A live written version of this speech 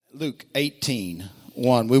Luke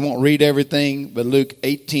 18:1. We won't read everything, but Luke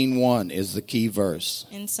 18:1 is the key verse.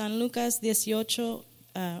 En San Lucas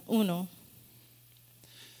 18:1.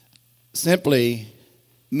 Simply,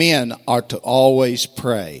 men are to always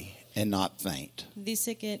pray and not faint.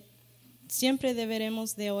 Dice que siempre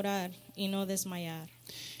deberemos de orar y no desmayar.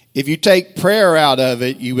 If you take prayer out of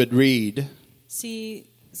it, you would read, Si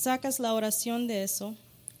sacas la oración de eso,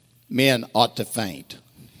 men ought to faint.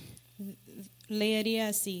 leería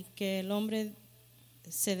así, que el hombre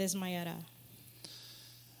se desmayará.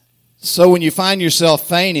 So when you find yourself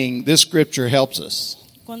fainting, this scripture helps us.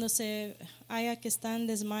 Cuando se haya que está en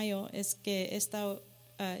desmayo, es que esta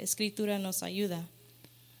escritura nos ayuda.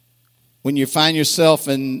 When you find yourself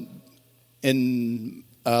in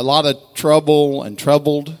a lot of trouble and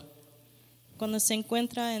troubled, Cuando se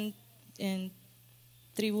encuentra en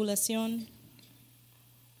tribulación,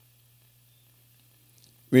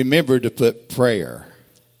 remember to put prayer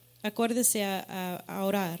acuérdese a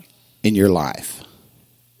orar in your life.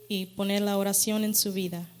 y poner la oración en su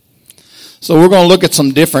vida. So we're going to look at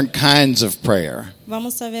some different kinds of prayer.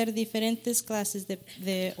 Vamos a ver diferentes clases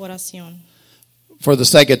de oración. For the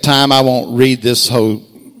sake of time, I won't read this whole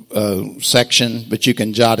section, but you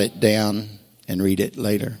can jot it down and read it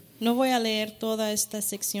later. No voy a leer toda esta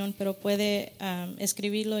sección, pero puede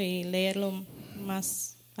escribirlo y leerlo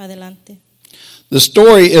más adelante. The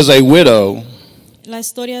story is a widow La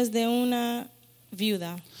historia es de una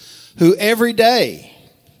viuda who every day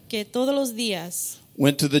que todos los días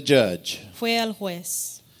went to the judge fue al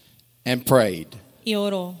juez and prayed. y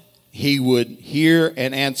oró He would hear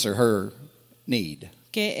and answer her need.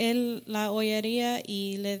 que él la oiría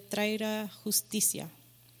y le traerá justicia.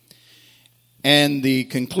 And the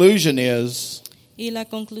conclusion is Y la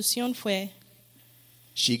conclusión fue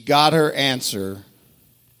she got her answer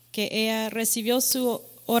que ella recibió su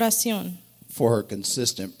oración for her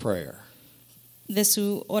consistent prayer. de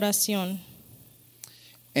su oración.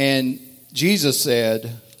 And Jesus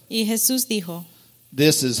said, Y Jesús dijo,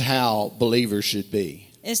 this is how believers should be.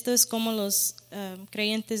 esto es como los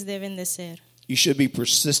creyentes deben de ser. You should be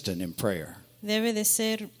persistent in prayer. Debe de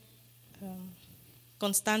ser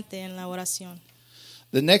constante en la oración.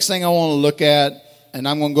 The next thing I want to look at, and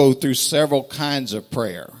I'm going to go through several kinds of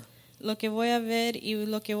prayer. Lo que voy a ver y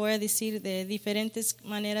lo que voy a decir de diferentes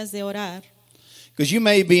maneras de orar, Because you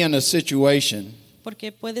may be in a situation,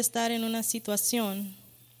 porque puede estar en una situación,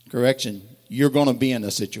 correction, you're going to be in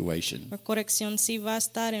a situation o corrección, si va a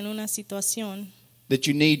estar en una situación that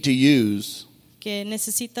you need to use que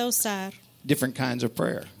necesita usar different kinds of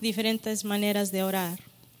prayer. diferentes maneras de orar,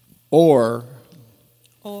 Or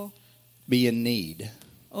o be in need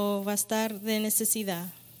va a estar de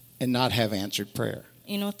necesidad and not have answered prayer.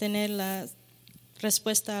 y no tener la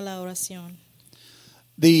respuesta a la oración.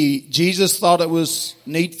 Jesus thought it was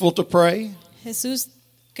needful to pray. Jesús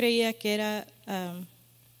creía que era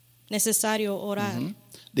necesario orar.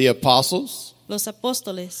 The apostles, Los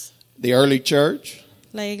apóstoles, the early church,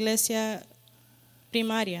 la iglesia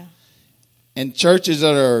primaria and churches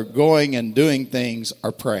that are going and doing things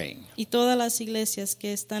are praying. y todas las iglesias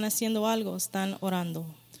que están haciendo algo están orando.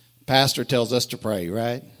 Pastor tells us to pray,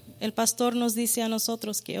 right? El pastor nos dice a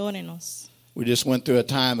nosotros que órenos. We just went through a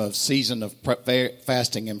time of season of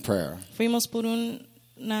fasting and prayer. Fuimos por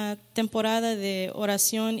una temporada de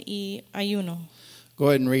oración y ayuno. Go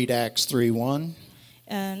ahead and read Acts 3:1.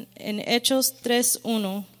 En Hechos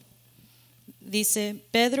 3:1 dice,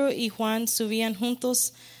 Pedro y Juan subían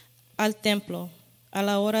juntos al templo a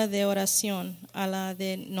la hora de oración, a la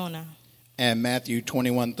de nona. And Matthew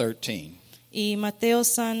 21:13.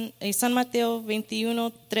 Y San Mateo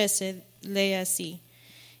 21:13 lee así.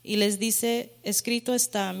 Y les dice, escrito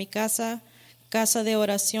está, mi casa de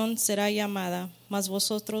oración será llamada, mas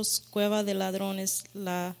vosotros cueva de ladrones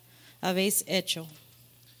la habéis hecho.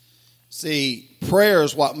 See, prayer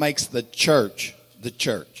is what makes the church the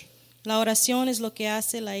church. La oración es lo que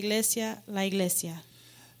hace la iglesia, la iglesia.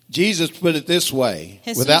 Jesus put it this way,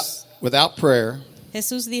 Jesús- without prayer,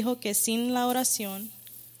 Jesús dijo que sin la oración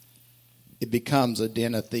it becomes a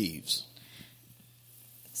den of thieves.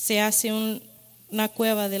 se hace una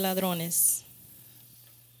cueva de ladrones.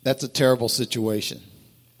 That's a terrible situation.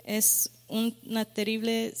 Es una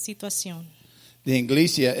terrible situación. The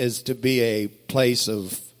iglesia is to be a place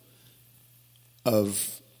of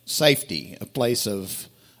safety, a place of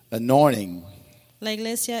anointing, La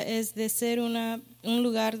iglesia es de ser un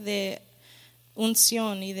lugar de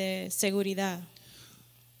unción y de seguridad,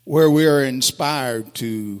 where we are inspired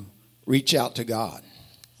to reach out to God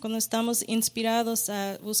cuando estamos inspirados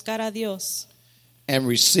a buscar a Dios and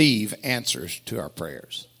receive answers to our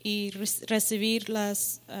prayers. y recibir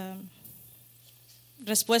las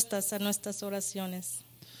respuestas a nuestras oraciones.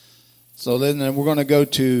 So then we're going to go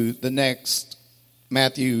to the next,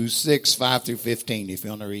 Matthew 6, 5 through 15, if you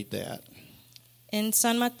want to read that. En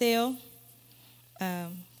San Mateo,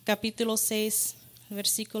 capítulo 6,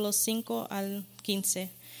 versículos 5 al 15,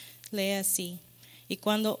 lee así. Y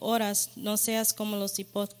cuando oras, no seas como los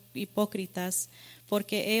hipócritas,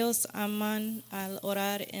 porque ellos aman al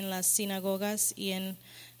orar en las sinagogas y en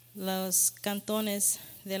los cantones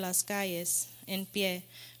de las calles, en pie,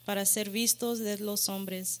 para ser vistos de los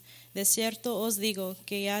hombres. De cierto os digo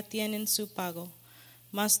que ya tienen su pago.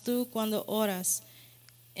 Mas tú, cuando oras,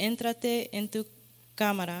 éntrate en tu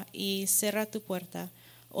cámara y cierra tu puerta.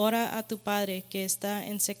 Ora a tu Padre que está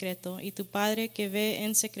en secreto, y tu Padre que ve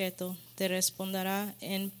en secreto te responderá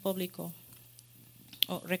en público,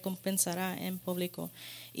 o recompensará en público.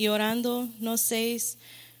 Y orando, no seáis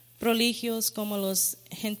prodigios como los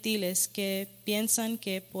gentiles, que piensan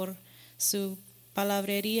que por su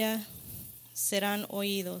palabrería serán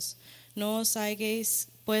oídos. No os hagáis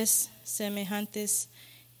pues semejantes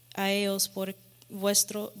a ellos, por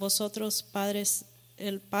vosotros padres,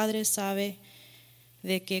 el Padre sabe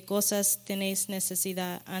de qué cosas tenéis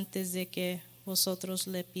necesidad antes de que vosotros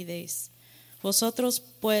le pidéis. Vosotros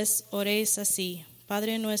pues oréis así: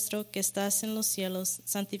 Padre nuestro que estás en los cielos,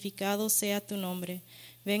 santificado sea tu nombre.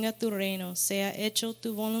 Venga tu reino, sea hecho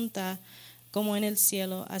tu voluntad, como en el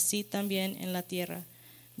cielo, así también en la tierra.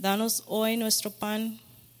 Danos hoy nuestro pan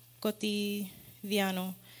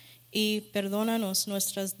cotidiano, y perdónanos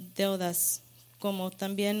nuestras deudas, como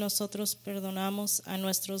también nosotros perdonamos a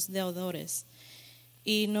nuestros deudores.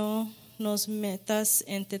 Y no nos metas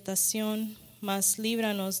en tentación, mas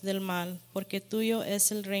líbranos del mal, porque tuyo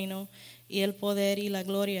es el reino, y el poder y la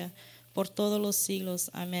gloria por todos los siglos.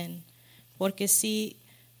 Amén. Porque si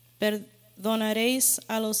perdonaréis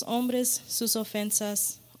a los hombres sus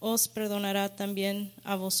ofensas, os perdonará también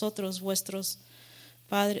a vosotros vuestro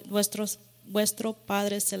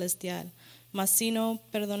Padre celestial. Mas si no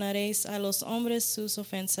perdonaréis a los hombres sus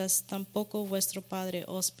ofensas, tampoco vuestro Padre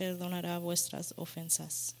os perdonará vuestras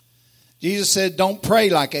ofensas. Jesus said, don't pray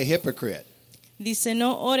like a hypocrite. Dice,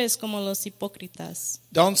 no ores como los hipócritas.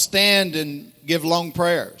 Don't stand and give long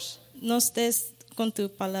prayers. No estés con tu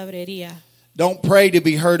palabrería. Don't pray to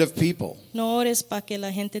be heard of people, No ores para que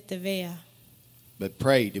la gente te vea, but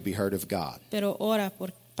pray to be heard of God. pero ora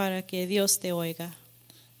para que Dios te oiga.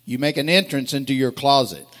 You make an entrance into your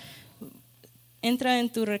closet, Entra en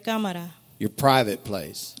tu recámara, your private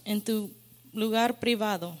place. en tu lugar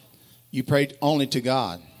privado, You pray only to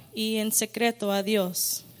God. y en secreto a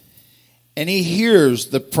Dios. And He hears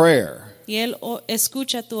the prayer Y Él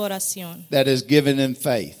escucha tu oración, that is given in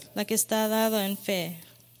faith. la que está dada en fe.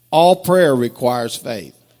 All prayer requires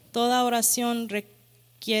faith. Toda oración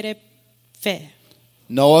requiere fe.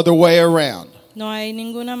 No other way around. No hay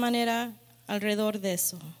ninguna manera alrededor de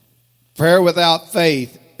eso. Prayer without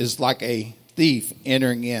faith is like a thief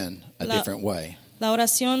entering in a La- different way. La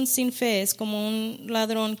oración sin fe es como un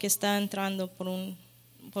ladrón que está entrando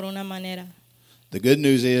por una manera. The good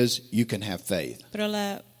news is you can have faith. Pero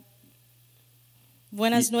las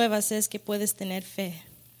buenas nuevas es que puedes tener fe.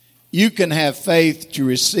 You can have faith to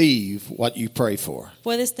receive what you pray for.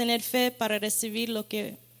 Puedes tener fe para recibir lo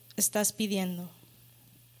que estás pidiendo.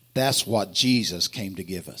 That's what Jesus came to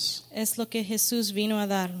give us. Es lo que Jesús vino a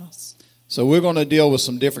darnos. So we're going to deal with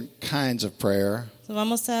some different kinds of prayer. So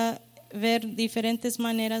vamos a ver diferentes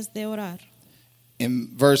maneras de orar.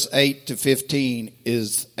 In verse 8 to 15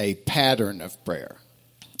 is a pattern of prayer.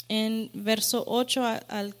 En verso 8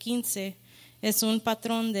 al 15 es un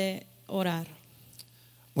patrón de orar.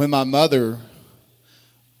 When my mother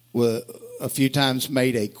a few times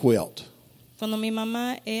made a quilt, Cuando mi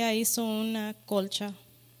mamá, ella hizo una colcha,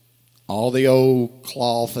 all the old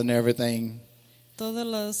cloth and everything, todos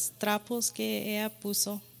los trapos que ella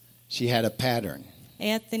puso, she had a pattern.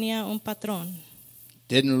 ella tenía un patrón.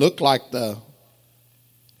 Didn't look like the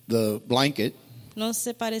blanket, No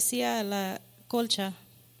se parecía a la colcha,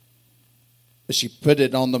 but she put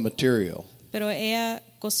it on the material pero ella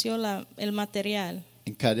cosió el material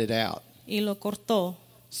and cut it out, y lo cortó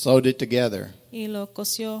sewed it together. y lo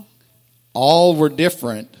cosió. All were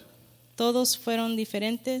different, Todos fueron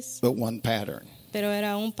diferentes, but one pattern. pero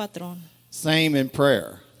era un patrón. Same in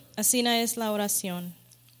prayer. Así no es la oración.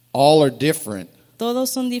 All are different, Todos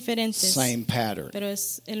son diferentes, same pattern. pero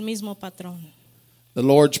es el mismo patrón. The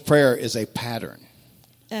Lord's Prayer is a pattern.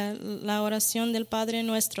 La oración del Padre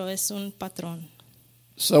Nuestro es un patrón.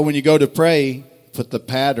 So when you go to pray, put the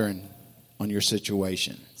pattern on your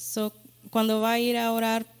situation. So, cuando va a ir a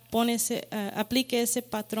orar, aplique ese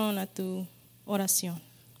patrón a tu oración.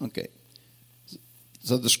 Okay.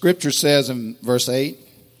 So the scripture says in verse 8,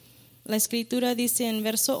 La escritura dice en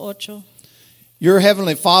verso 8 your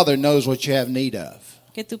heavenly Father knows what you have need of.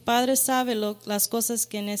 que tu Padre sabe las cosas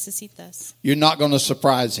que necesitas. You're not going to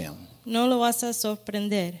surprise him. No lo vas a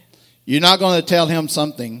sorprender. You're not going to tell him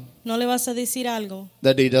something No le vas a decir algo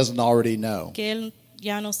that he doesn't already know. que él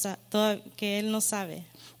ya no que él no sabe.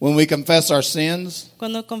 When we confess our sins,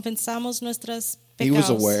 Cuando confesamos nuestros he was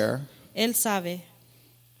pecados, aware, él sabe,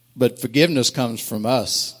 but forgiveness comes from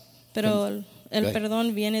us pero el Okay.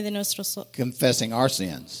 perdón viene de confessing our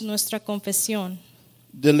sins. nuestra confesión.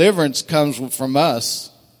 Deliverance comes from us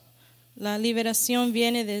La liberación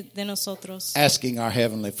viene de nosotros, asking our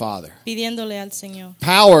heavenly Father. pidiéndole al Señor.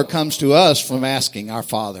 Power comes to us from asking our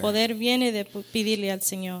Father. Poder viene de pedirle al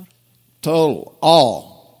Señor. Total,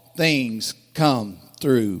 all things come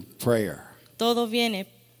through prayer. Todo viene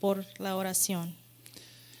por la oración.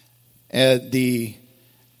 The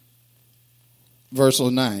verso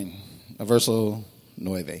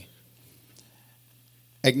 9.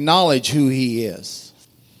 Acknowledge who he is.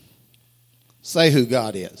 Say who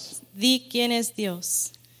God is. Di quién es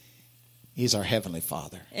Dios. He's our heavenly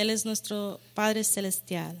Father. Él es nuestro Padre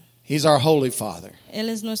celestial. He's our holy Father. Él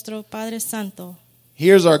es nuestro Padre santo.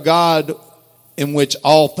 Here's our God in which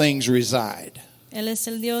all things reside. Él es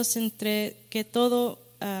el Dios entre que todo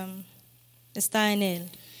está en él.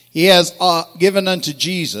 He has given unto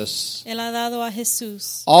Jesus Él ha dado a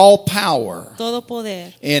Jesús all power todo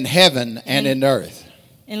poder in heaven and in earth.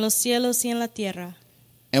 en los cielos y en la tierra.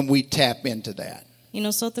 And we tap into that. Y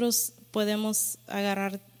nosotros podemos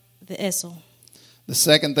agarrar de eso. The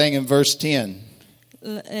second thing in verse 10,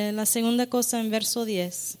 La segunda cosa en verso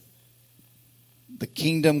 10. the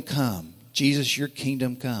kingdom come. Jesus, your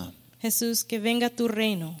kingdom come. Jesús, que venga tu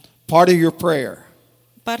reino. Part of your prayer.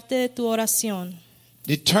 Parte de tu oración.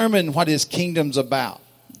 Determine what his kingdom's about.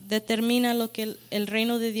 Determina lo que el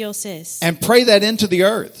reino de Dios es. And pray that into the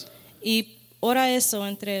earth. Y ora eso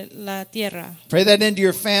entre la tierra. Pray that into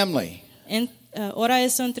your family. Ora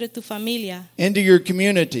eso entre tu familia. Into your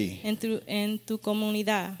community. En tu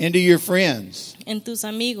comunidad. Into your friends. En tus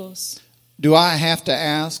amigos. Do I have to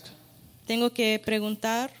ask? Tengo que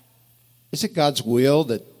preguntar. Is it God's will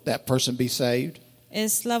that that person be saved?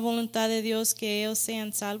 ¿Es la voluntad de Dios que ellos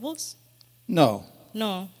sean salvos? No.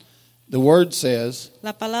 No. The word says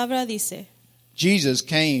La palabra dice Jesus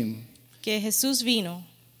came que Jesús vino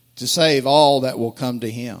to save all that will come to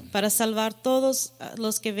him. para salvar todos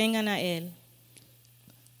los que vengan a él.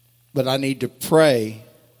 But I need to pray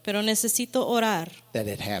Pero necesito orar that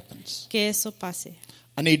it happens. que eso pase.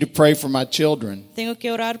 I need to pray for my children Tengo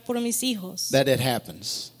que orar por mis hijos that it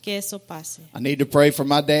happens. que eso pase. I need to pray for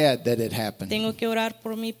my dad that it happens. Tengo que orar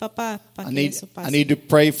por mi papá para I que need eso I pase. need to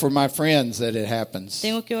pray for my friends that it happens.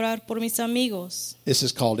 Tengo que orar por mis amigos. This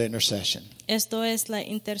is called intercession. Esto es la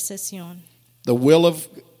intercesión. The will of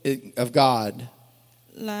God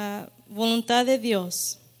La voluntad de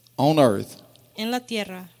Dios on earth en la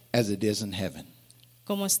tierra as it is in heaven.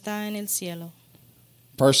 como está en el cielo.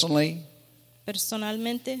 Personally,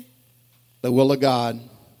 Personalmente, the will of God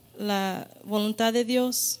la voluntad de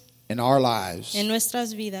Dios in our lives en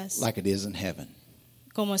nuestras vidas like it is in heaven.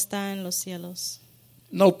 como está en los cielos.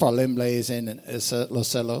 No problemas en los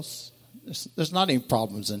cielos. There's not any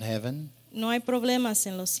problems in heaven. No hay problemas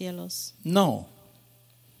en los cielos. No.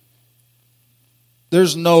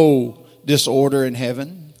 There's no disorder in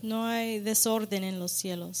heaven. No hay desorden en los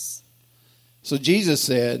cielos. So Jesus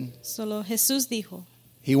said Solo Jesús dijo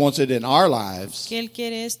he wants it in our lives que Él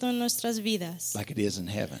quiere esto en nuestras vidas like it is in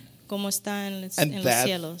heaven. como está en los And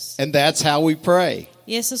cielos. and that's how we pray,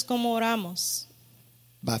 Y eso es como oramos.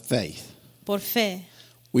 by faith. Por fe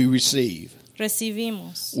We receive.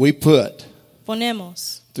 recibimos, We put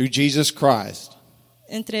ponemos through Jesus Christ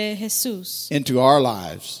entre Jesús, into our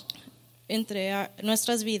lives entre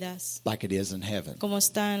nuestras vidas like it is in heaven. como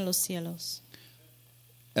está en los cielos.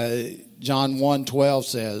 John 1:12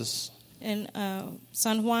 says, En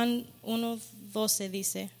San Juan 1:12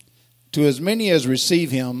 dice, to as many as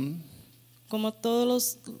receive him, como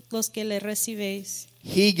todos los que le recibéis,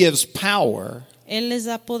 he gives power Él les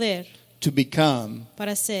da poder to become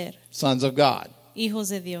para ser sons of God. hijos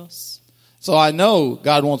de Dios. So I know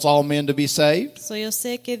God wants all men to be saved. So yo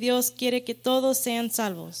sé que Dios quiere que todos sean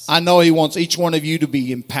salvos, I know he wants each one of you to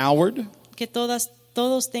be empowered. que todos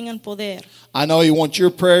tengan poder. I know he wants your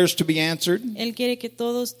prayers to be answered. Él quiere que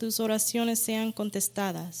todas tus oraciones sean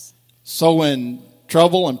contestadas. So when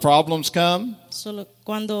trouble and problems come, Solo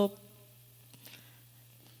cuando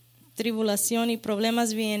tribulación y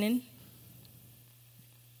problemas vienen,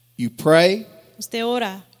 you pray usted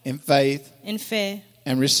ora in faith en fe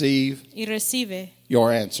and receive y recibe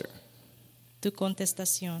your answer. tu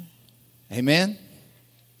contestación. Amen?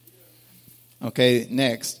 Okay,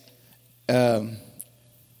 next.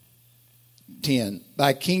 10.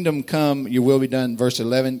 Thy kingdom come, your will be done. Verse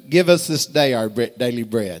 11. Give us this day our daily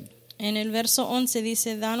bread. En el verso 11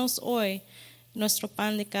 dice, danos hoy nuestro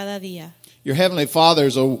pan de cada día. Your heavenly Father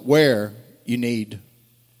is aware you need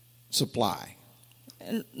supply.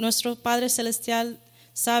 Nuestro Padre Celestial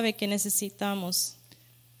sabe que necesitamos.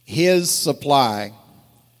 His supply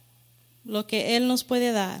Lo que Él nos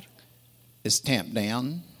puede dar is tamped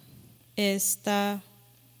down, está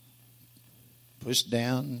pushed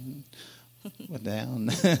down, down.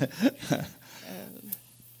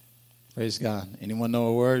 Praise God. Anyone know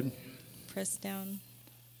a word? pressed down.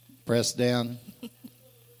 Pressed down.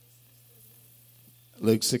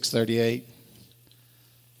 Luke 6:38.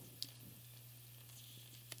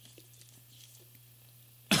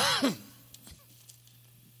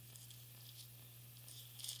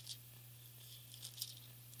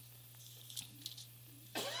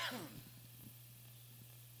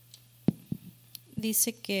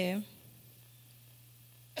 Dice que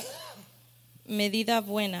medida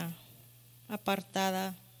buena,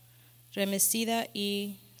 apartada, remecida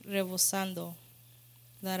y rebosando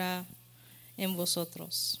dará en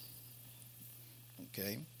vosotros.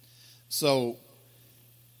 Okay. So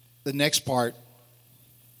the next part,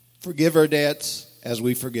 forgive our debts as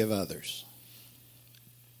we forgive others.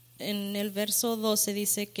 En el verso 12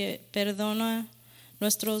 dice que perdona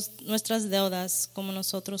nuestras deudas como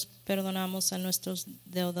nosotros perdonamos a nuestros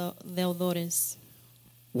deudores.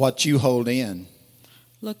 What you hold in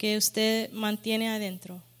Lo que usted mantiene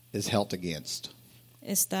adentro is held against.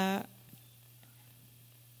 está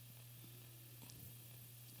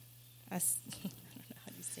I don't know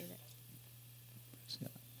how you say that.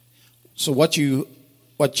 So what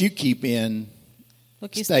you keep in Lo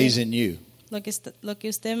que stays usted, in you. lo que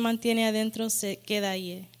usted mantiene adentro se queda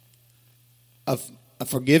ahí. A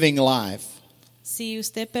forgiving life Si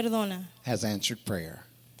usted perdona, has answered prayer.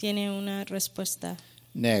 tiene una respuesta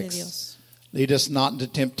de Next, Dios. lead us not into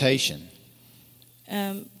temptation.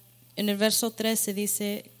 En el verso 13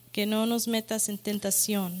 dice que no nos metas en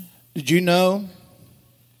tentación. Did you know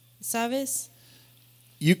 ¿Sabes?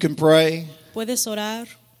 you can pray Puedes orar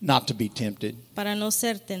not to be tempted? para no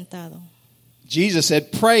ser tentado. Jesus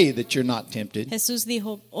said, pray that you're not tempted. Jesús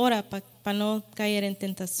dijo, ora para no caer en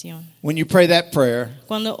tentación. When you pray that prayer,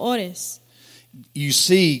 Cuando ores, you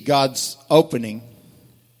see God's opening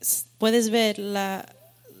puedes ver la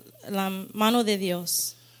mano de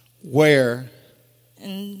Dios where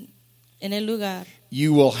en el lugar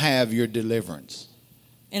you will have your deliverance.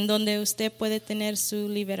 en donde usted puede tener su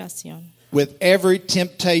liberación. With every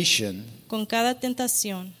temptation, Con cada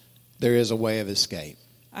tentación there is a way of escape.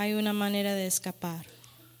 hay una manera de escapar.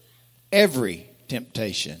 Every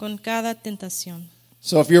temptation. Con cada tentación.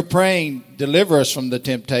 So if you're praying, deliver us from the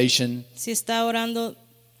temptation, Si está orando,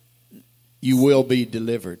 you will be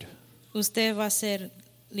delivered. usted va a ser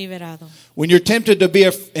liberado. When you're tempted to be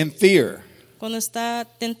in fear, Cuando está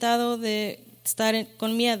tentado de estar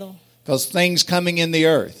con miedo because things coming in the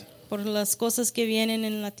earth, por las cosas que vienen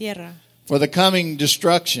en la tierra, for the coming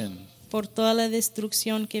destruction, por toda la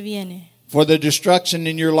destrucción que viene, for the destruction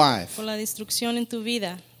in your life, por la destrucción en tu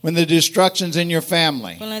vida, when the destruction's in your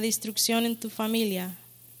family, con la destrucción en tu familia,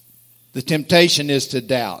 the temptation is to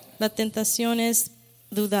doubt. la tentación es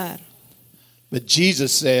dudar. But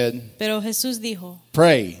Jesus said, Pero Jesús dijo,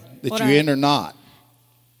 pray that Orar. you enter not,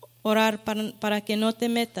 orar para que no te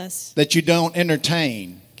metas, that you don't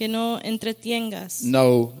entertain que no entretengas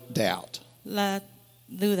no doubt. la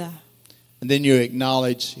duda. And then you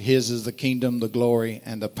acknowledge His is the kingdom, the glory,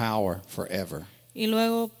 and the power forever. Y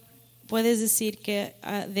luego puedes decir que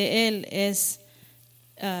de Él es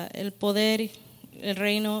el poder, el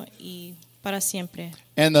reino y para siempre.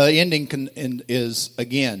 And the ending is,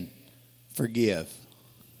 again, forgive.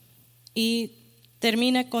 Y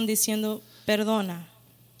termina con diciendo, perdona.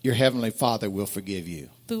 Your heavenly Father will forgive you.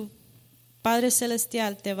 Tu Padre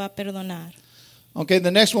Celestial te va a perdonar. Okay, the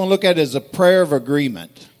next one we'll look at is a prayer of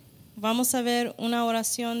agreement. Vamos a ver una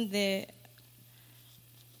oración de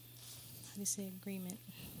how do you say agreement?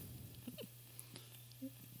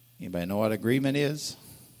 Anybody know what agreement is?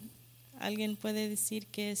 Alguien puede decir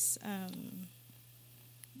que es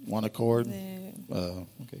One accord? de,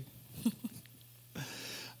 Okay.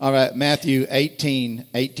 All right, Matthew 18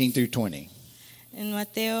 through 20. en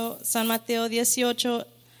San Mateo 18 al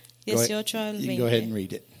 20. You can go ahead and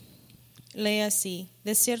read it. Lee así: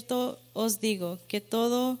 de cierto os digo que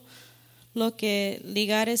todo lo que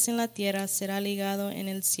ligares en la tierra será ligado en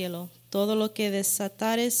el cielo. Todo lo que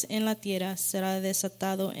desatares en la tierra será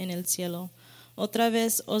desatado en el cielo. Otra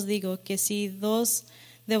vez os digo que si dos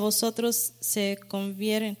de vosotros se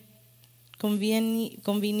convinieren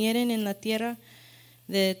en la tierra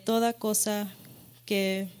de toda cosa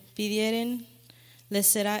que pidieren, les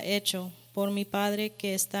será hecho por mi Padre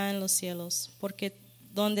que está en los cielos. Porque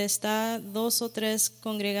donde está 2 o 3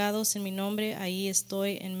 congregados en mi nombre, ahí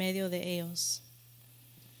estoy en medio de ellos.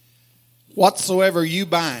 Whatsoever you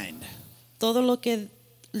bind, Todo lo que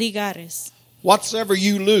ligares, whatsoever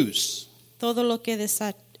you loose. todo lo que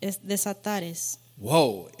desatares,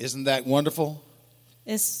 Whoa, isn't that wonderful?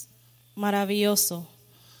 es maravilloso.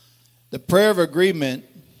 The prayer of agreement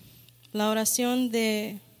La oración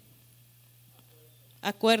de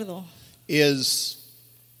acuerdo is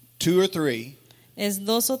 2 or 3 es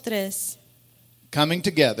 2 o 3 coming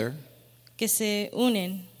together que se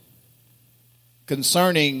unen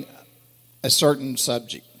concerning a certain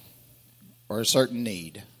subject or a certain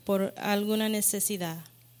need. por alguna necesidad.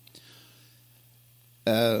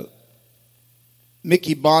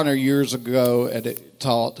 Mickey Bonner years ago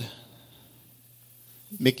taught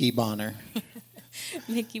Mickey Bonner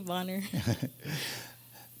Mickey Bonner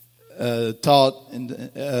taught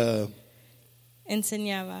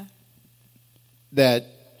enseñaba that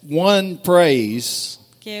one prays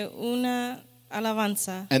que una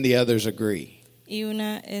alabanza and the others agree. y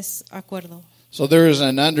una es acuerdo, So there is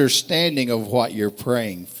an understanding of what you're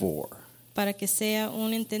praying for. para que sea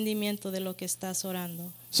un entendimiento de lo que estás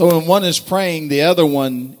orando. So when one is praying, the other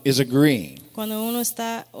one is agreeing. Cuando uno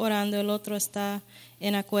está orando, el otro está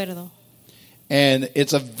en acuerdo. And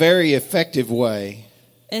it's a very effective way.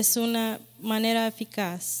 Es una manera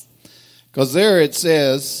eficaz, Because there it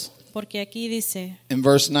says porque aquí dice in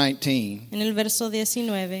verse 19, en el verso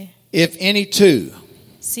 19, if any two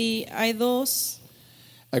si hay dos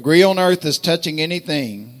agree on earth as touching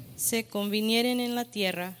anything se convinieren en la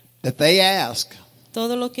tierra, that they ask,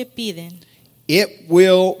 todo lo que piden it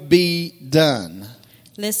will be done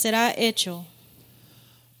les será hecho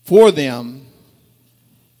for them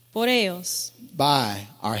por ellos, by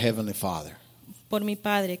our Heavenly Father. por mi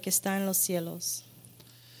Padre que está en los cielos.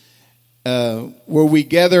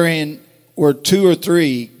 Where 2 or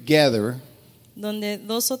 3 gather Donde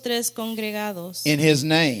 2 o 3 congregados in His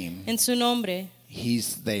name, en su nombre,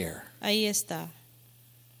 He's there. ahí está.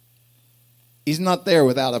 He's not there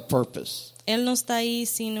without a purpose. Él no está ahí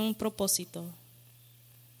sin un propósito.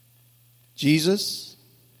 Jesus,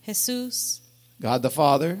 Jesús, God the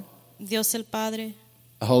Father, Dios el Padre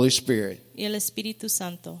the Holy Spirit, y el Espíritu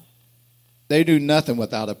Santo. they do nothing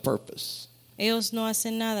without a purpose. Ellos no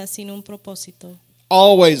hacen nada sin un propósito.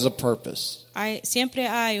 Always a purpose. Siempre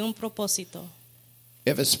hay un propósito.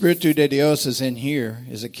 If Espíritu de Dios is in here,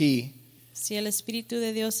 is a key, Si el Espíritu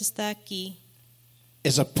de Dios está aquí,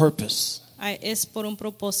 is a purpose. es por un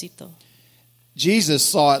propósito. Jesus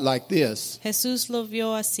saw it like this. Jesús lo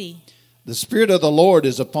vio así. The Spirit of the Lord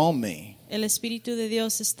is upon me El Espíritu de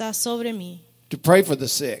Dios está sobre mí to pray for the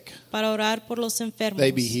sick, para orar por los enfermos,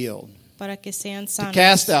 they be healed, para que sean to sanos,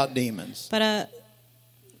 cast out demons, para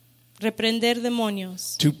reprender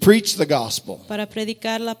demonios, to preach the gospel, para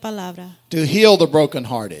predicar la palabra, to heal the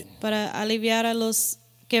brokenhearted, para aliviar a los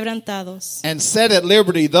quebrantados and set at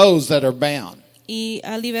liberty those that are bound. y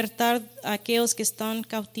a libertar a aquellos que están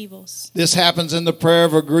cautivos. This happens in the prayer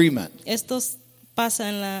of agreement. Esto pasa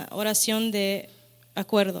en la oración de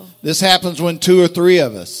acuerdo. This happens when 2 or 3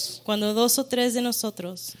 of us Cuando 2 o 3 de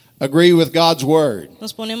nosotros agree with God's word,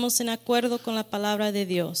 nos ponemos en acuerdo con la palabra de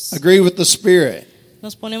Dios, agree with the Spirit,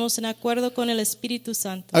 nos ponemos en acuerdo con el Espíritu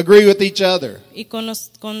Santo agree with each other, y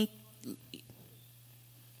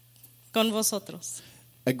con vosotros.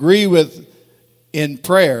 agree with in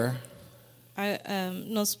prayer,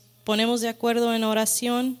 Nos ponemos de acuerdo en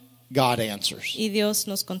oración God answers. y Dios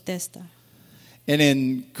nos contesta. And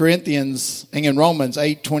in Romans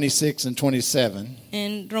 8:26 and 27,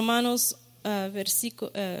 En Romanos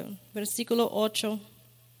versículo 8,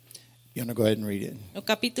 you want to go ahead and read it? o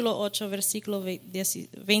capítulo 8, versículo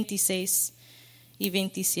 26 y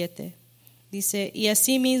 27. Dice, y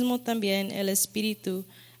asimismo también el Espíritu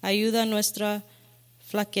ayuda a nuestra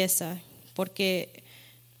flaqueza, porque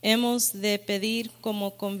hemos de pedir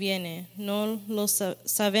como conviene. No lo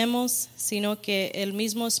sabemos, sino que el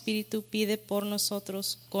mismo Espíritu pide por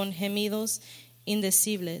nosotros con gemidos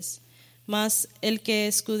indecibles. Mas el que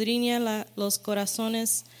escudriña los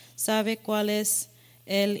corazones sabe cuál es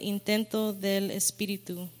el intento del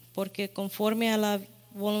Espíritu, porque conforme a la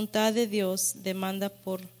voluntad de Dios demanda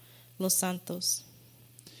por los santos.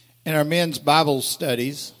 In our men's Bible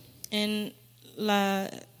studies, En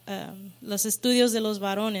los estudios de los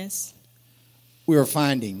varones we are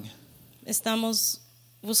finding estamos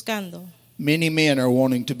buscando. many men are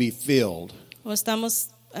wanting to be filled O estamos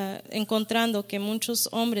encontrando que muchos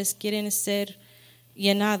hombres quieren ser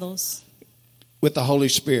llenados with the Holy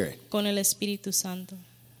Spirit. con el Espíritu Santo.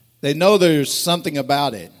 They know there's something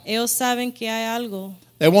about it. Ellos saben que hay algo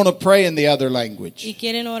They want to pray in the other language. y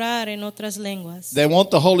quieren orar en otras lenguas. They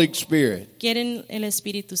want the Holy Spirit Quieren el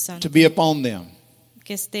Espíritu Santo to be upon them,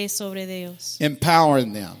 que esté sobre ellos,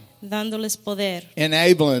 empowering them, dándoles poder,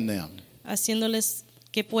 enabling them haciéndoles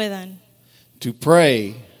que puedan to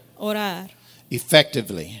pray orar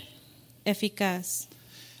effectively. eficaz.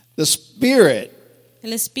 The Spirit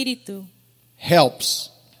El Espíritu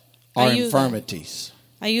helps our Ayuda. infirmities.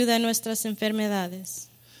 ayuda a nuestras enfermedades.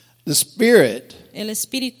 The Spirit, El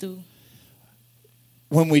Espíritu,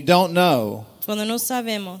 when we don't know cuando no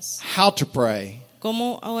sabemos how to pray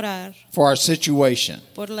cómo orar for our situation.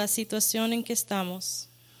 por la situación en que estamos.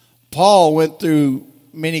 Paul went through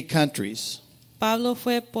many countries, Pablo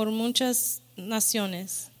fue por muchas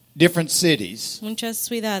naciones, different cities, muchas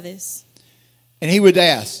ciudades, and he would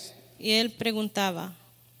ask y él preguntaba,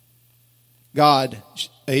 God,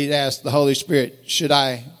 he'd ask the Holy Spirit, should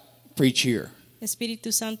I preach here?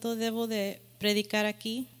 Espíritu Santo, ¿debo de predicar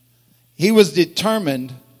aquí? He was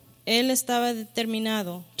determined Él estaba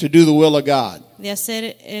determinado to do the will of God. de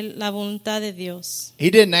hacer la voluntad de Dios. He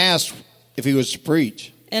didn't ask if he was to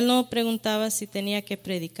preach. Él no preguntaba si tenía que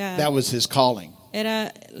predicar. That was his calling.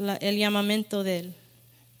 Era el llamamiento de él.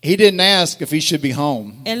 He didn't ask if he should be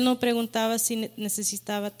home. Él no preguntaba si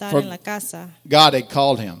necesitaba estar For en la casa, God had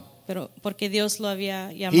called him. pero porque Dios lo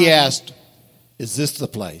había llamado. He asked, is this the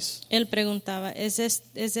place? Él preguntaba, ¿es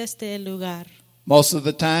este el lugar? Most of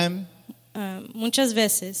the time, Muchas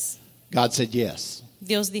veces God said yes.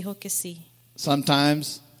 Dios dijo que sí.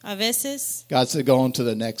 Sometimes, A veces God said go on to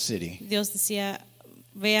the next city. Dios decía,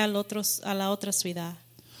 ve a la otra ciudad.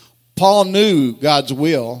 Paul knew God's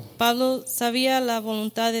will Pablo sabía la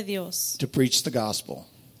voluntad de Dios. to preach the gospel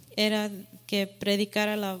Era que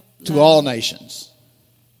predicara to all nations.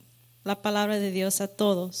 la palabra de Dios a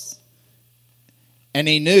todos. And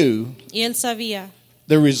he knew Y él sabía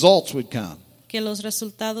the results would come. que los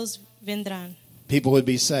resultados vendrán People would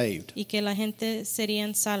be saved. y que la gente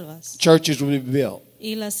serían salvas Churches would be built.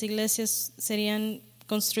 y las iglesias serían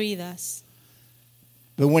construidas.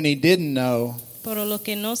 But when he didn't know Pero lo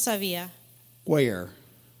que no sabía where,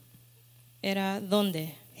 era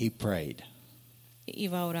dónde he prayed.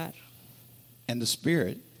 iba a orar. And the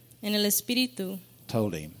Spirit En el Espíritu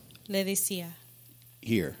told him, le decía,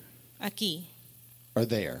 here aquí or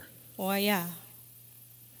there. o allá.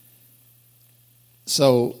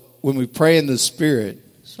 So when we pray in the Spirit,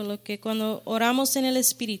 Solo que cuando oramos en el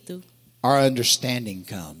Espíritu, our understanding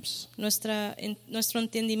comes. nuestro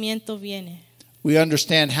entendimiento viene. We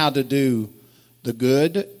understand how to do the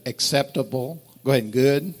good, acceptable, go ahead,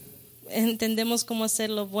 good, Entendemos cómo hacer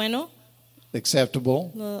lo bueno,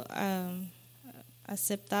 acceptable, lo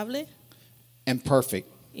aceptable and perfect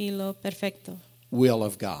y lo perfecto, will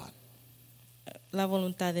of God. la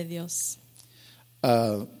voluntad de Dios.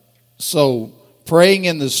 So praying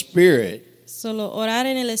in the Spirit Solo orar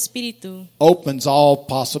en el Espíritu opens all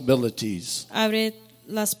possibilities abre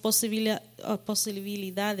las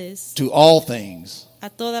posibilidades to all things a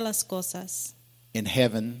todas las cosas in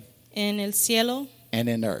heaven en el cielo and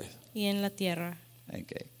in earth. y en la tierra.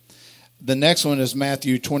 Okay. The next one is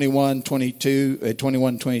Matthew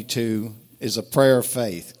 21:22 is a prayer of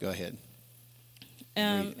faith. Go ahead.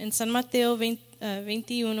 En San Mateo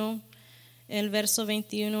 21, el verso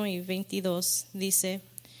 21 y 22 dice,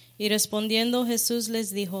 y respondiendo Jesús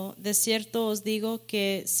les dijo, de cierto os digo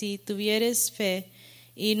que si tuviereis fe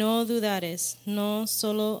y no dudares, no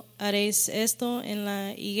solo haréis esto en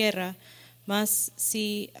la higuera, mas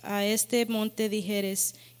si a este monte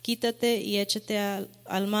dijeres, quítate y échate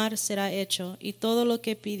al mar, será hecho, y todo lo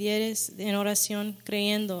que pidieres en oración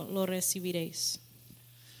creyendo lo recibiréis.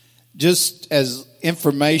 Just as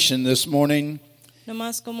information this morning,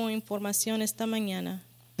 Nomás como información esta mañana,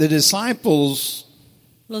 the disciples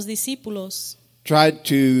los discípulos tried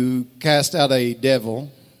to cast out a devil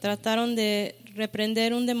trataron de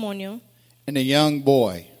reprender un demonio in a young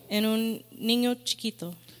boy. en un niño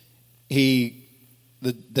chiquito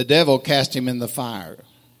The devil cast him in the fire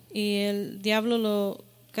y el diablo lo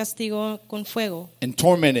castigó con fuego and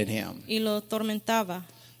tormented him. y lo atormentaba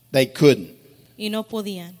They couldn't. y no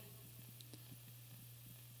podían.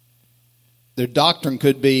 Their doctrine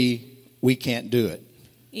could be, we can't do it.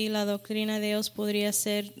 Y la doctrina de Dios podría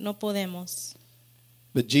ser, no podemos.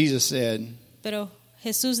 But Jesus said, Pero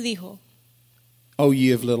Jesús dijo, "O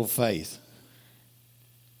ye of little faith.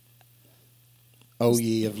 O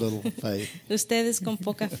ye of little faith." ustedes con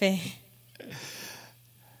poca fe.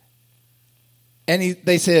 And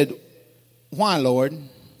they said, Why, Lord?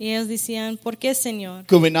 Y ellos decían, ¿por qué, Señor?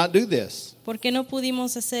 Could we not do this? ¿Por qué no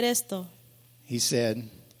pudimos hacer esto? He said,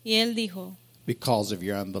 Y él dijo, because of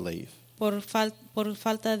your unbelief. por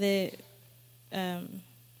falta de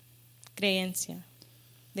creencia,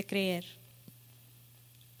 de creer.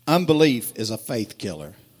 Unbelief is a faith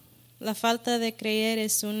killer. La falta de creer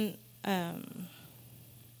es un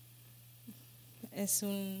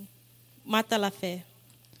mata la fe.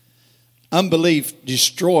 Unbelief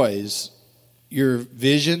destroys your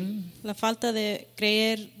vision, La falta de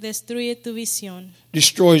creer destruye tu visión,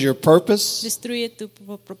 destroys your purpose, destruye tu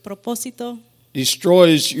propósito,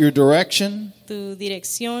 destroys your direction. tu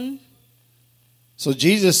dirección. So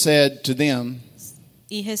Jesus said to them,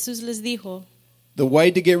 Y Jesús les dijo, the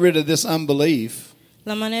way to get rid of this unbelief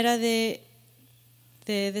la manera de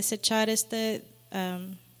desechar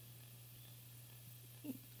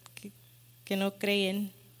que no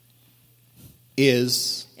creen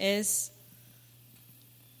is es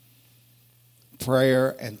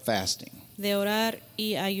prayer and fasting. de orar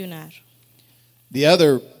y ayunar. The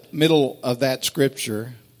other middle of that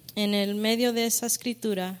scripture En el medio de esa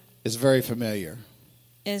escritura is very familiar.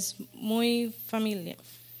 es muy familiar.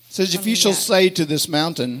 It says, if you shall say to this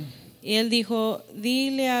mountain, Y él dijo,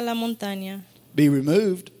 dile a la montaña be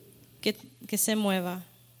removed, que se mueva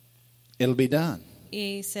it'll be done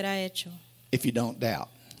y será hecho, if you don't doubt.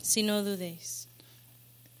 si no dudéis.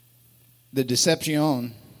 The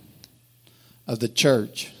deception of the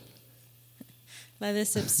church. La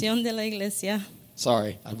decepción de la iglesia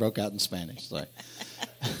Sorry, I broke out in Spanish. Sorry.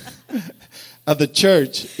 Of the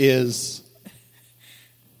church is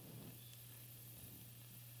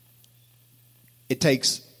it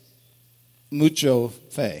takes mucho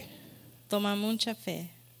fe. toma mucha fe.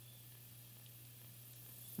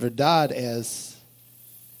 Verdad es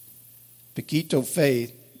poquito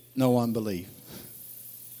fe, no unbelief.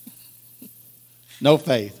 No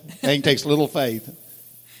faith. It takes little faith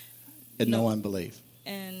and no unbelief.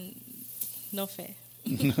 And no fe.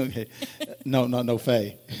 Okay. No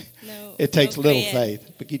faith. No, It takes no little creer.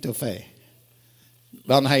 faith, poquito fe. I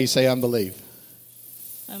don't know how you say unbelief.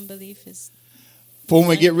 Unbelief is But when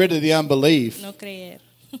we get rid of the unbelief, no creer.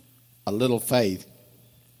 a little faith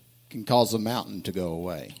can cause a mountain to go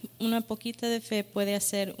away. Una poquita de fe puede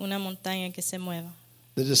hacer una montaña que se mueva.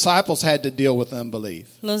 The disciples had to deal with unbelief.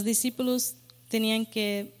 Los discípulos tenían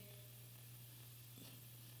que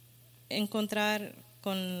encontrar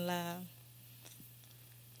con la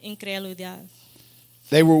incredulidad.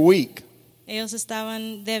 They were weak, Ellos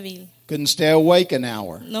estaban débiles. couldn't stay awake an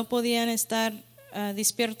hour. No podían estar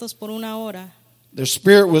despiertos por una hora. Their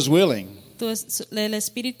spirit was willing, El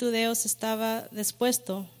espíritu de ellos estaba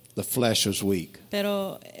dispuesto, the flesh was weak.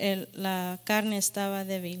 pero la carne estaba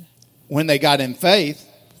débil. When they got in faith,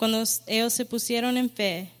 Cuando ellos se pusieron en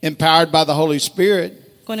fe, empowered by the Holy Spirit,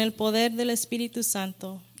 con el poder del Espíritu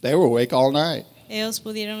Santo, they were awake all night. ellos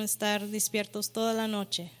pudieron estar despiertos toda la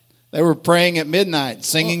noche, They were praying at midnight,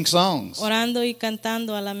 singing songs orando y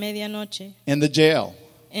cantando a la medianoche in the jail.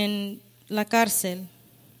 en la cárcel.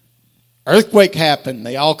 Earthquake happened,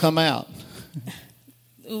 they all come out.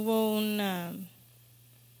 Hubo un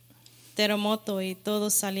terremoto y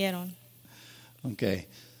todos salieron. Okay.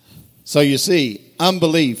 So you see,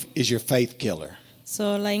 unbelief is your faith killer.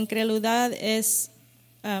 So, la incredulidad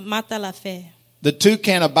mata la fe. The two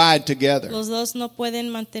can't abide together. Los dos no pueden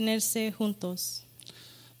mantenerse juntos.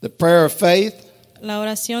 The prayer of faith La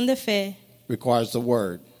oración de fe requires the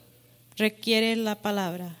word. requiere la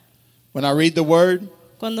palabra. When I read the word,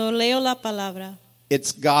 Cuando leo la palabra,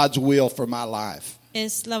 it's God's will for my life.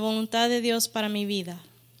 es la voluntad de Dios para mi vida.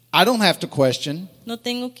 I don't have to question. No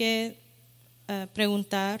tengo que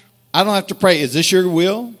preguntar, I don't have to pray, is this your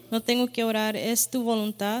will? no tengo que orar, ¿es tu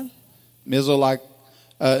voluntad?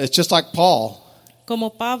 It's just like Paul. Como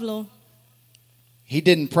Pablo, He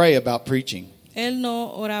didn't pray about preaching. él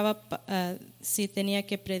no oraba si tenía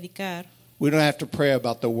que predicar. We don't have to pray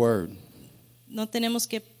about the word. No tenemos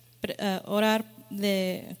que orar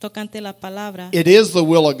tocante la palabra. It is the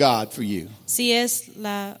will of God for you. Si es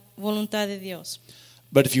la voluntad de Dios.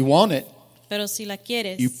 But if you want it, Pero si la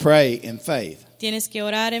quieres, you pray in faith. tienes que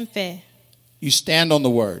orar en fe You stand on the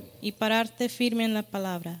word. y pararte firme en la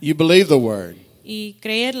palabra You believe the word. y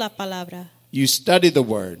creer la palabra You study the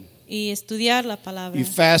word. y estudiar la palabra You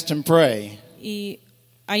fast and pray y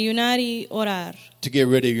ayunar y orar to get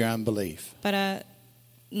rid of your unbelief. para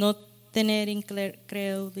no tener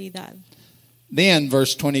incredulidad. Then,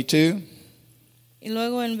 verse 22 Y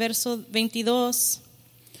luego en verso 22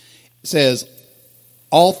 says,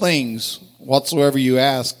 all things whatsoever you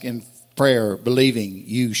ask in prayer, believing,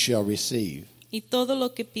 you shall receive. Y todo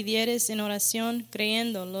lo que pidieres en oración,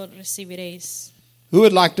 creyendo, lo recibiréis. Who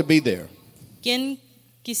would like to be there? ¿Quién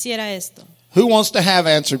quisiera esto? Who wants to have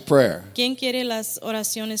answered prayer? ¿Quién quiere las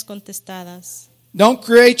oraciones contestadas? Don't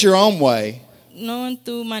create your own way. No en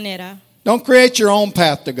tu manera, Don't create your own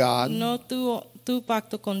path to God. no tu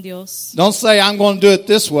pacto con Dios. Don't say, I'm going to do it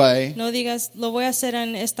this way, No digas, lo voy a hacer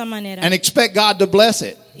en esta manera and expect God to bless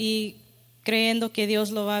it. y creyendo que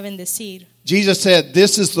Dios lo va a bendecir. Jesus said,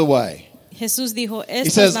 this is the way. Jesús dijo, He esta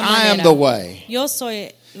es says, la I am manera. the way. Yo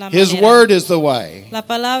soy la His manera. word is the way. La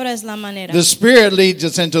palabra es la manera. The Spirit leads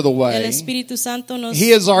us into the El way. Espíritu Santo nos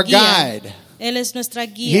He is our guía. guide. Él es nuestra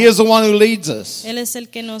guía. He is the one who leads us. Él es el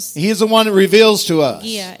que nos He is the one that reveals to us.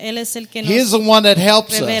 guía. Él es el que He is nos the one that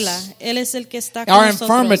helps revela. us. Él es el que está con Our nosotros.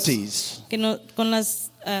 infirmities, Con las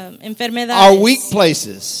our enfermedades. weak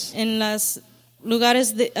places, En los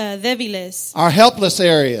lugares débiles. our helpless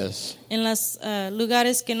areas. En los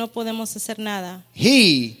lugares que no podemos hacer nada.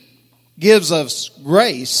 He gives us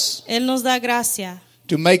grace Él nos da gracia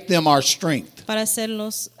to make them our strength. para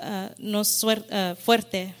hacernos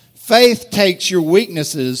fuerte. Faith takes your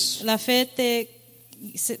weaknesses La fe te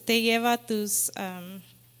lleva a tus I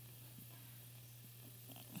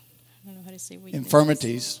don't know how to say weaknesses.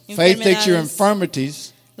 infirmities. Faith takes your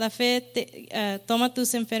infirmities La fe toma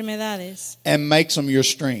tus enfermedades and makes them your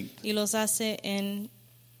strength. y los hace en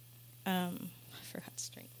I forgot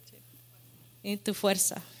strength too. En tu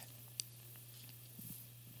fuerza.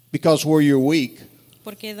 Because where you're weak,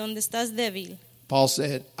 Porque donde estás débil, Paul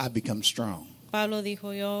said, I become strong. Pablo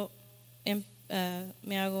dijo, yo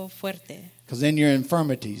me hago fuerte. Because in your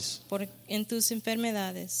infirmities, En tus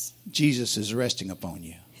enfermedades, Jesus is resting upon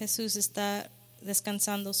you. Jesús está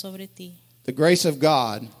descansando sobre ti. The grace of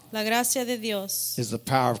God La gracia de Dios is the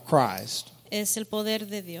power of Christ es el poder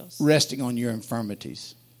de Dios, resting on your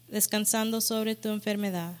infirmities, descansando sobre tu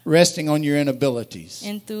enfermedad, resting on your inabilities.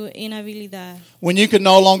 en tu inhabilidad. When you can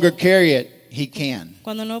no longer carry it, He can.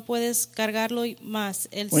 Cuando no puedes cargarlo más,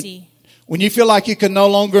 Él sí. When you feel like you can no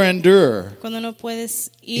longer endure, Cuando no puedes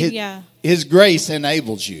ir ya, His grace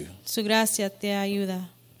enables you su gracia te ayuda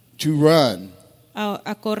to run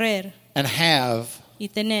a correr and have y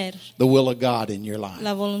tener the will of God in your life.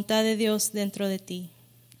 la voluntad de Dios dentro de ti.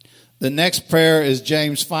 The next prayer is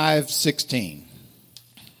James 5:16.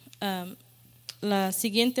 La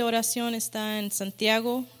siguiente oración está en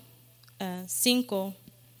Santiago 5,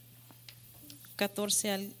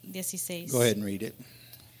 14 al 16. Go ahead and read it.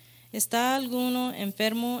 ¿Está alguno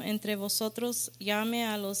enfermo entre vosotros? Llame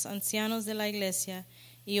a los ancianos de la iglesia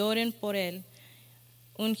y oren por él,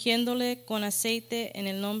 ungiéndole con aceite en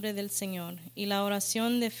el nombre del Señor. Y la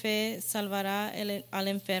oración de fe salvará al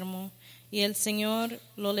enfermo, y el Señor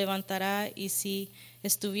lo levantará, y si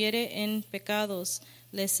estuviere en pecados,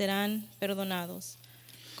 le serán perdonados.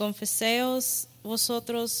 Confeseos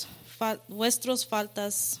vosotros vuestras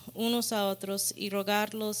faltas unos a otros, y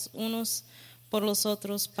rogar los unos por los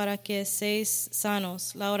otros para que seáis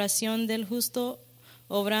sanos. La oración del justo,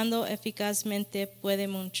 obrando eficazmente, puede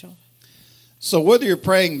mucho. So whether you're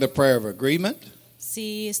praying the prayer of agreement,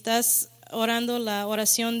 Si estás orando la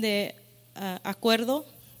oración de acuerdo,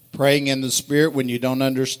 praying in the Spirit when you don't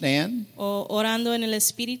understand, o orando en el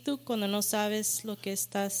Espíritu cuando no sabes lo que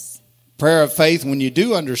estás, prayer of faith when you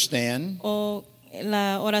do understand, o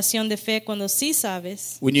la oración de fe cuando sí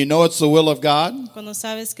sabes, when you know it's the will of God cuando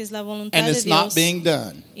sabes que es la voluntad and de it's not Dios being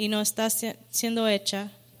done. y no está siendo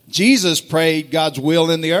hecha. Jesus prayed God's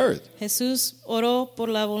will in the earth. Jesús oró por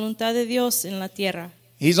la voluntad de Dios en la tierra,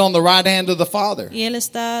 He's on the right hand of the Father, y Él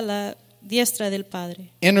está a la diestra del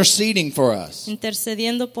Padre, interceding for us.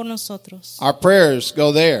 intercediendo por nosotros. Our prayers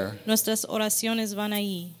go there. Nuestras oraciones van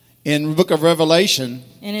ahí. In the book of Revelation,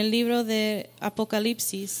 En el libro de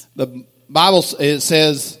Apocalipsis, the Bible it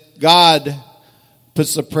says God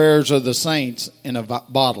puts the prayers of the saints in a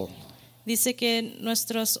bottle. dice que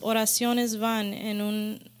nuestras oraciones van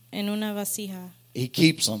en una vasija, He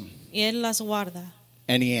keeps them y Él las guarda,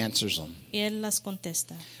 and He answers them. y Él las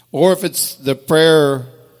contesta. Or if it's the prayer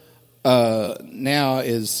now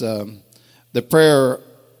is the prayer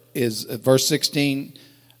is verse 16.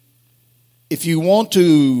 If you want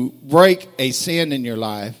to break a sin in your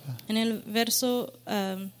life, En el verso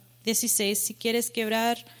 16, si quieres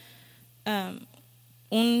quebrar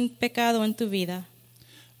un pecado en tu vida,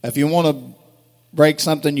 if you want to break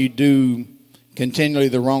something you do continually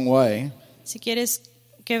the wrong way, si quieres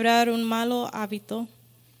quebrar un malo hábito,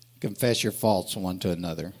 confess your faults one to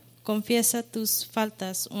another. confiesa tus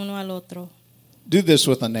faltas uno al otro. Do this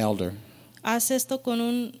with an elder, Haz esto con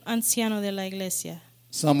un anciano de la iglesia,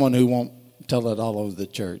 someone who won't tell it all over the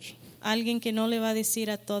church alguien que no le va a decir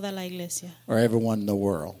a toda la iglesia or everyone in the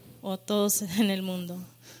world. o todos en el mundo.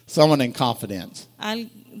 Someone in confidence.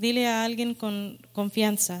 Dile a alguien con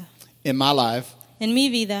confianza. In my life, En mi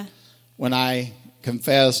vida, when I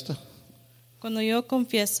confessed cuando yo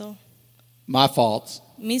confieso my faults,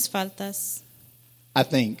 mis faltas, I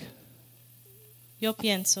think yo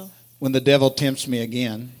pienso when the devil tempts me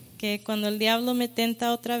again, que cuando el diablo me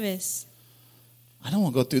tenta otra vez, I don't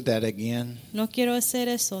want to go through that again. no quiero hacer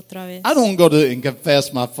eso otra vez. I don't want to go and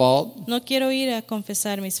confess my fault. No quiero ir a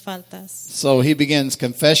confesar mis faltas. So he begins,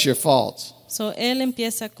 confess your faults. So él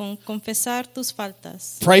empieza con confesar tus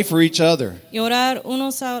faltas Pray for each other. y orar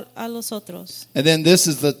unos a los otros. And then this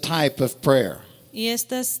is the type of prayer, Y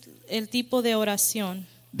este es el tipo de oración,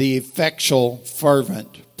 the effectual, fervent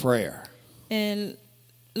prayer.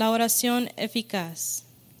 la oración eficaz,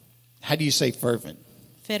 How do you say fervent?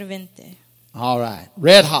 fervente. All right.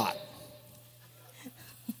 Red hot.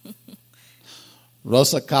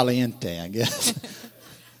 Rosa caliente, I guess.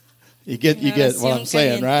 You get what I'm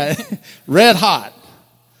saying, right? Red hot.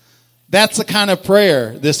 That's the kind of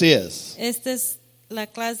prayer this is. Esta es la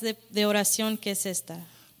clase de oración que es esta.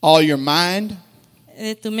 All your mind,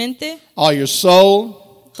 De tu mente, all your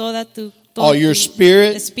soul, todo all your tu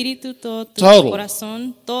spirit, espíritu, todo tu total.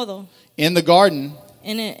 corazón, todo. in the garden,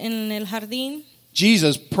 En el jardín,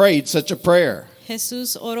 Jesus prayed such a prayer.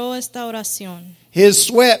 Jesús oró esta oración His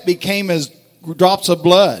sweat became as drops of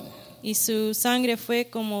blood, y su sangre fue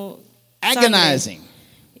como agonizing.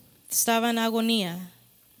 sangre. Estaba en agonía.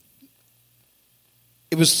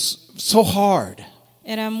 It was so hard.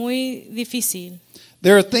 Era muy difícil.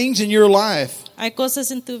 There are things in your life Hay cosas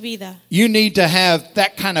en tu vida you need to have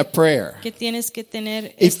that kind of prayer. que tienes que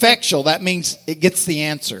tener Effectual, that means it gets the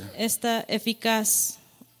answer. esta eficaz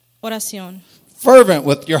oración. Fervent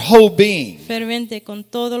with your whole being. Fervente con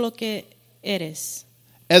todo lo que eres.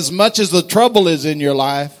 As much as the trouble is in your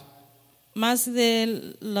life, Más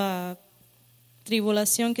de la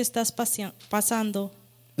tribulación que estás pasando,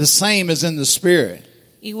 the same as in the spirit.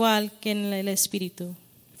 igual que en el espíritu.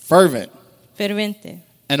 Fervent Fervente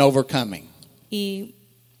and overcoming. y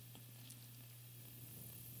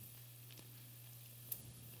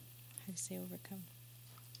how do you say overcome?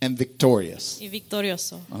 And victorious. Y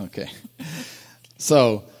victorioso. Okay.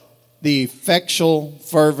 So, the effectual,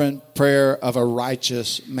 fervent prayer of a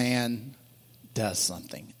righteous man does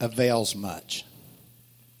something, avails much.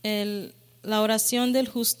 La oración del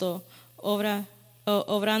justo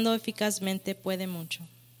obrando eficazmente puede mucho.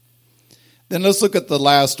 Then let's look at the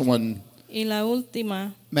last one, Y la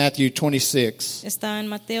última Matthew 26, está en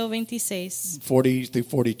Mateo 26, 40 through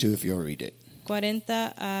 42, if you'll read it.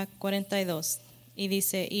 40 a 42. Y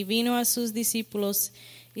dice, y vino a sus discípulos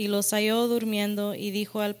y los halló durmiendo y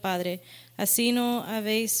dijo al Padre, ¿así no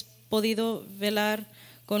habéis podido velar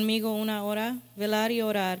conmigo una hora? Velar y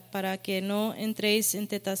orar para que no entréis en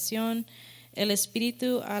tentación. El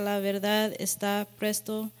espíritu a la verdad está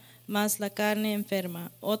presto, mas la carne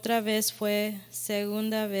enferma. Otra vez fue,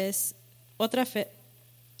 segunda vez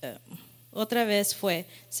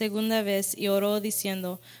y oró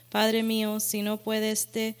diciendo, Padre mío, si no puede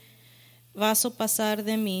este vaso pasar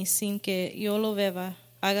de mí sin que yo lo beba,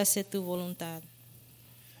 hágase tu voluntad.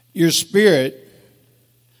 Your spirit,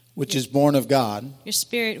 which is born of God, Your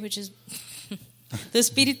spirit, which is tu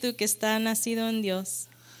espíritu que está nacido en Dios,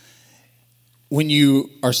 when you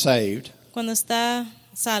are saved, cuando está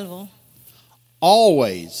salvo,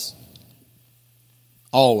 always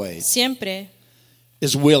siempre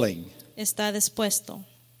is willing, está dispuesto,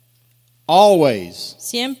 always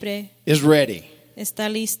siempre is ready. está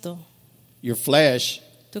listo. Your flesh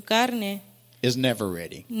Tu carne is never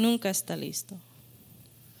ready. nunca está listo.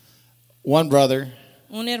 One brother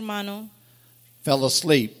Un hermano fell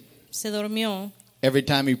asleep se durmió every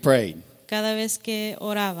time he prayed. cada vez que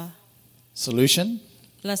oraba. Solution?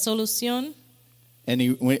 La solución, And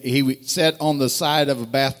he sat on the side of a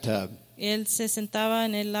bathtub. él se sentaba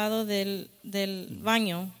en el lado del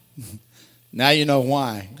baño. Now you know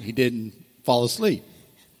why he didn't fall asleep.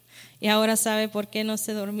 Y ahora sabe por qué no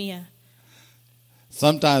se dormía.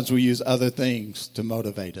 Sometimes we use other things to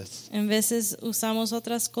motivate us. En veces usamos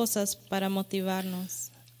otras cosas para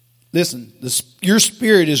motivarnos. Listen, your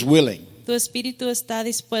spirit is willing. Tu espíritu está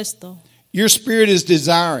dispuesto. Your spirit is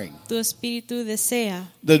desiring Tu espíritu desea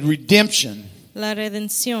the redemption, la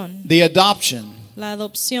redención, the adoption, la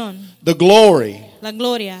adopción, the glory, la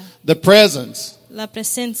gloria, the presence, la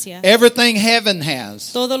presencia, everything heaven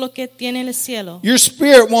has. todo lo que tiene el cielo. Your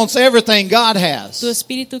spirit wants everything God has. Tu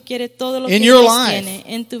espíritu quiere todo lo In que your Dios life. tiene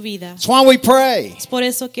en tu vida. That's why we pray. Es por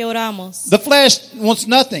eso que oramos. The flesh wants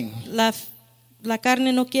nothing. La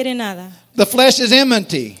carne no quiere nada. The flesh is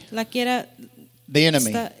enmity. La quiera The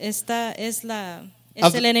enemy. esta es la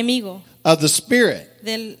Es el enemigo of the spirit.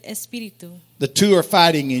 del espíritu. The two are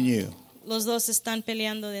fighting in you. Los dos están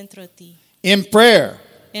peleando dentro de ti. In prayer,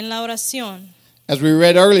 En la oración, as we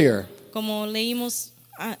read earlier, como leímos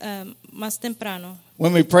más temprano,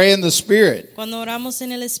 when we pray in the spirit, cuando oramos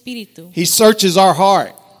en el espíritu, he searches our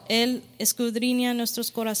heart. Él escudriña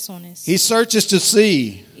nuestros corazones. He searches to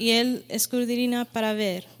see Y Él escudriña para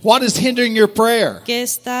ver what is hindering your prayer. qué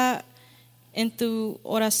está en tu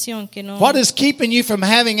oración que no, What is keeping you from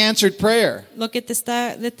having answered prayer? lo que te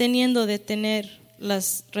está deteniendo de tener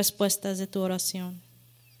las respuestas de tu oración.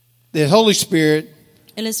 The Holy Spirit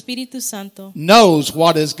El Espíritu Santo knows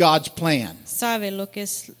what is God's plan. sabe lo que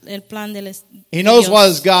es el plan de He knows Dios. what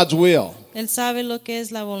is God's will. Él sabe lo que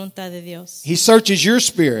es la voluntad de Dios. He searches your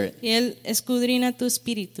spirit Y Él escudriña tu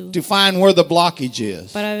espíritu to find where the blockage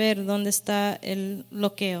is. para ver dónde está el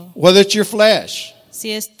bloqueo. Whether it's your flesh,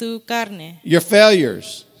 Si es tu carne, your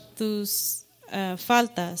failures, tus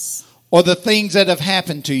faltas or the things that have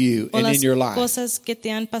happened to you o and las in your life. cosas que te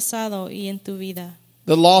han pasado y en tu vida.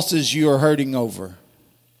 The losses you are hurting over.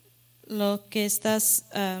 Lo que estás,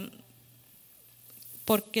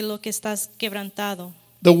 porque lo que estás quebrantado.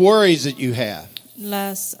 The worries that you have.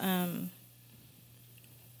 Las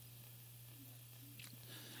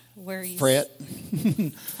worries. Fret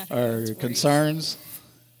or concerns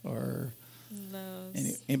or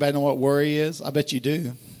anybody know what worry is? I bet you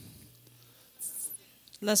do.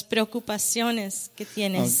 Las preocupaciones que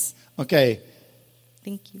tienes. Okay.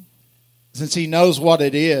 Thank you. Since he knows what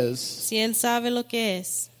it is, Si Él sabe lo que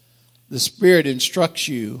es, the Spirit instructs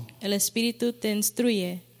you el Espíritu te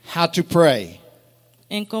instruye how to pray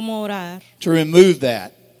en cómo orar to remove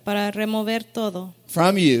that para remover todo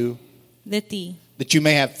from you de ti, that you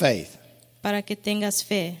may have faith. para que tengas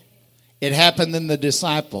fe. It happened in the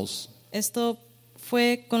disciples. Esto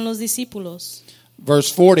fue con los discípulos.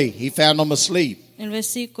 Verse 40, he found them asleep. En el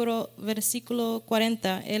versículo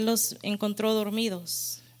 40, Él los encontró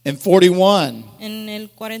dormidos. In 41, En el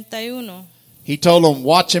 41, he told them,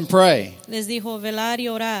 watch and pray. les dijo velar y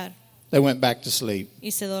orar They went back to sleep. y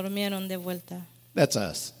se durmieron de vuelta. That's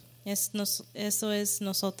us. Eso es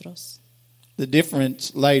nosotros. The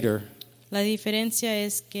difference later, La diferencia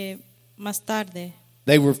es que más tarde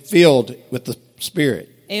they were filled with the Spirit.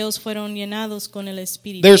 ellos fueron llenados con el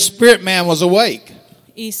Espíritu. Their spirit man was awake.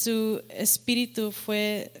 Y su espíritu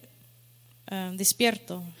fue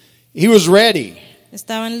despierto. He was ready.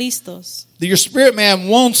 Estaban listos. Your spirit man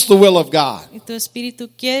wants the will of God. Y tu espíritu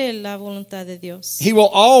quiere la voluntad de Dios. He will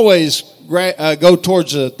always go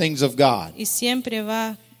towards the things of God. Y siempre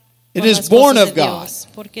va It con is las born cosas of de God, Dios,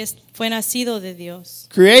 porque fue nacido de Dios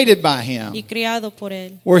created by Him, y criado por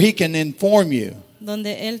Él, where He can inform you,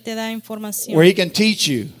 donde Él te da información, where He can teach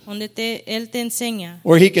you, donde Él te enseña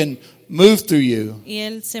where He can move through you y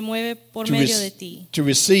Él se mueve por to, medio de ti to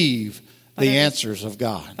receive the Para- answers of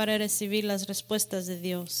God. para recibir las respuestas de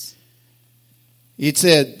Dios. It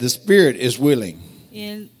said the spirit is willing, Y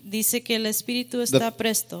Él dice que el espíritu está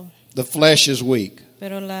presto, the flesh is weak.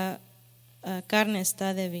 pero la carne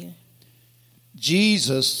está débil.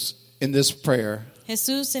 Jesus, in this prayer,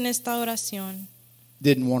 Jesús en esta oración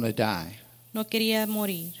didn't want to die. no quería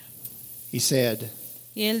morir. He said,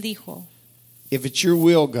 Y Él dijo, if it's your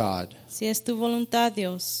will, God, si es tu voluntad,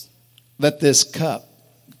 Dios, let this cup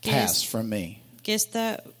Que pass es- from me. que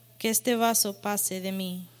este vaso pase de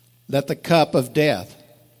mí, Let the cup of death.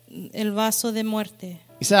 el vaso de muerte.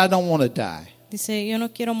 He said, I don't want to die. Dice, yo no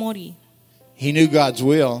quiero morir. He knew God's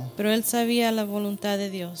will. Pero él sabía la voluntad de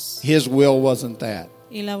Dios. His will wasn't that.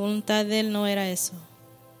 Y la voluntad de él no era eso.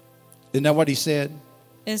 Isn't that what he said?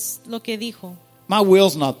 Es lo que dijo. My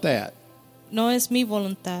will's not that. No es mi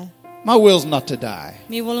voluntad. My will's not to die.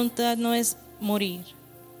 Mi voluntad no es morir.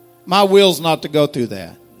 My will's not to go through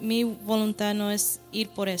that. Mi voluntad no es ir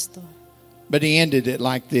por esto. But he ended it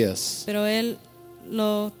like this. Pero él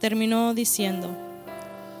lo terminó diciendo,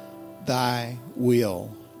 Thy will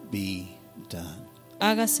be done.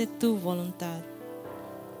 hágase tu voluntad.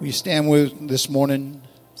 Will you stand with this morning?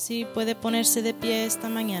 Sí, puede ponerse de pie esta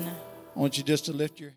mañana. I want you just to lift your